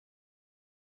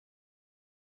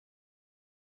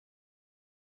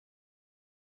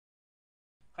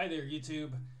Hi there,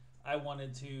 YouTube. I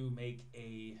wanted to make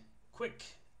a quick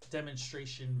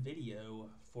demonstration video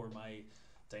for my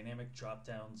dynamic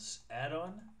dropdowns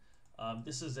add-on.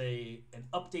 This is an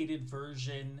updated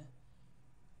version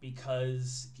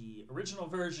because the original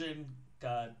version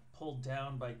got pulled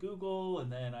down by Google,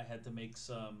 and then I had to make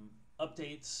some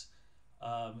updates.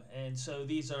 And so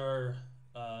these are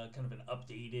kind of an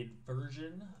updated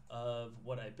version of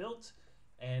what I built,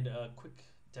 and a quick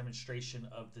demonstration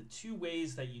of the two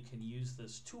ways that you can use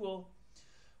this tool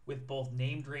with both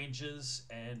named ranges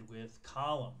and with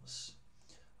columns.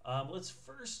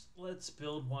 Let's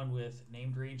build one with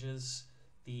named ranges.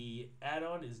 The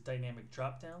add-on is dynamic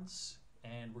dropdowns,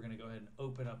 and we're going to go ahead and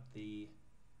open up the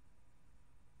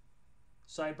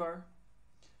sidebar.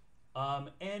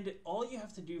 And all you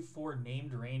have to do for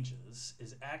named ranges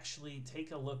is actually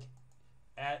take a look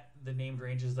at the named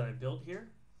ranges that I built here.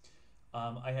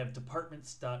 I have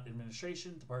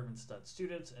departments.administration,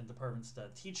 departments.students, and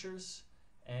departments.teachers,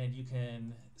 and you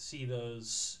can see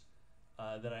those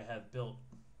that I have built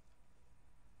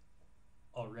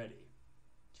already.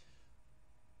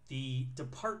 The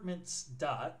departments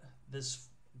dot,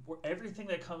 everything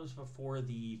that comes before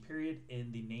the period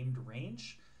in the named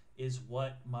range is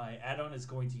what my add-on is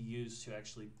going to use to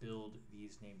actually build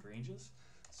these named ranges.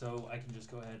 So I can just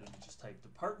go ahead and just type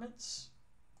departments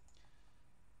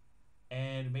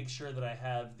and make sure that I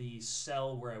have the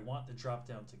cell where I want the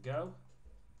dropdown to go.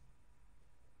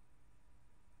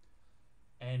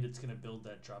 And it's going to build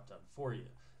that dropdown for you.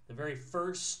 The very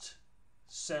first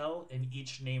cell in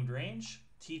each named range,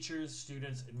 teachers,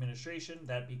 students, administration,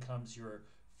 that becomes your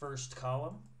first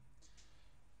column.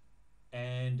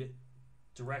 And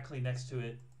directly next to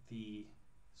it, the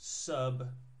sub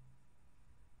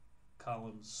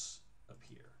columns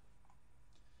appear.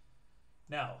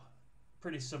 Now,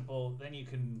 pretty simple. Then you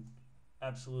can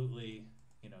absolutely,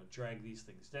 drag these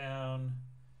things down.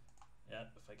 Yeah,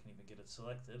 if I can even get it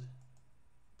selected.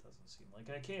 Doesn't seem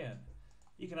like I can.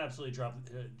 You can absolutely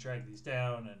drag these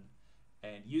down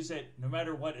and use it. No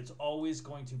matter what, it's always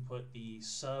going to put the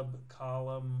sub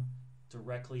column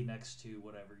directly next to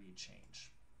whatever you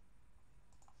change.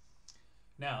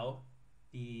 Now,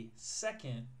 the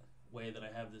second way that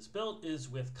I have this built is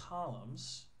with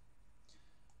columns.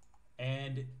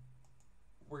 And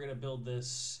we're going to build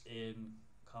this in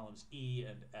columns E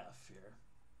and F here.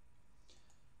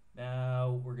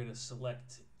 Now we're going to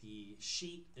select the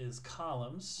sheet is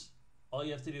columns. All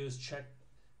you have to do is check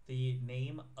the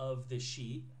name of the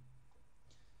sheet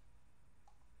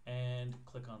and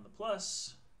click on the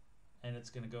plus, and it's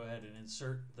going to go ahead and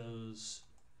insert those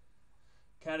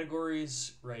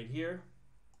categories right here,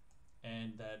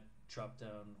 and that drop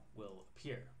down will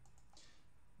appear.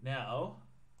 Now,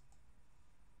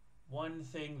 one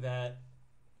thing that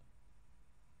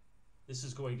this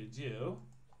is going to do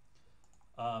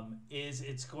is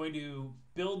it's going to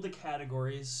build the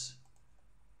categories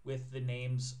with the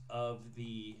names of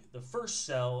the first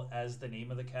cell as the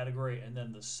name of the category, and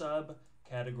then the sub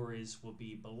categories will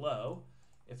be below.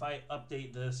 If I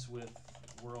update this with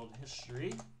world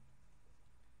history,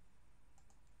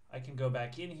 I can go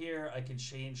back in here, I can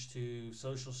change to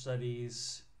social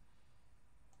studies,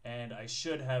 and I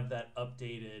should have that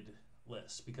updated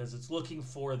list because it's looking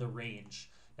for the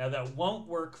range. Now that won't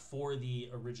work for the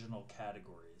original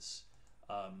categories.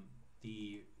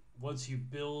 Once you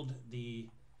build the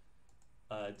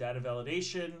data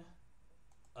validation,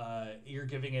 you're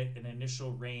giving it an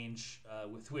initial range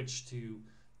with which to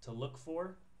look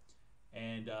for,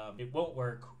 and it won't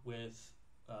work with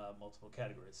multiple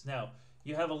categories. Now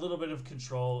you have a little bit of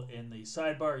control in the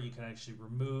sidebar. You can actually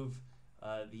remove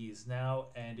these now,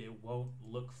 and it won't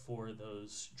look for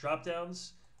those drop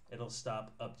downs. It'll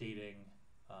stop updating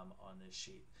on this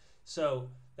sheet. So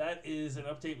that is an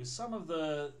update with some of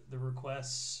the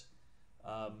requests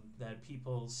that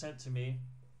people sent to me,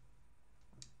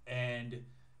 and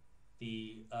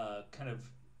the kind of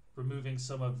removing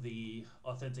some of the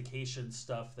authentication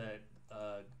stuff that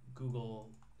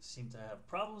Google seemed to have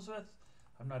problems with.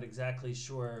 I'm not exactly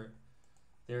sure.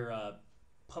 Their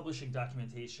publishing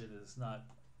documentation is not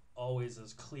always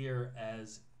as clear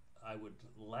as I would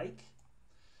like.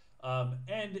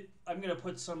 And I'm going to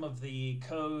put some of the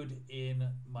code in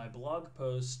my blog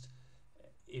post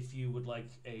if you would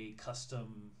like a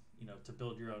custom, to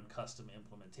build your own custom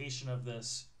implementation of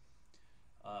this.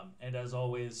 And as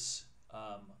always,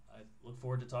 I look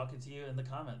forward to talking to you in the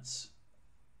comments.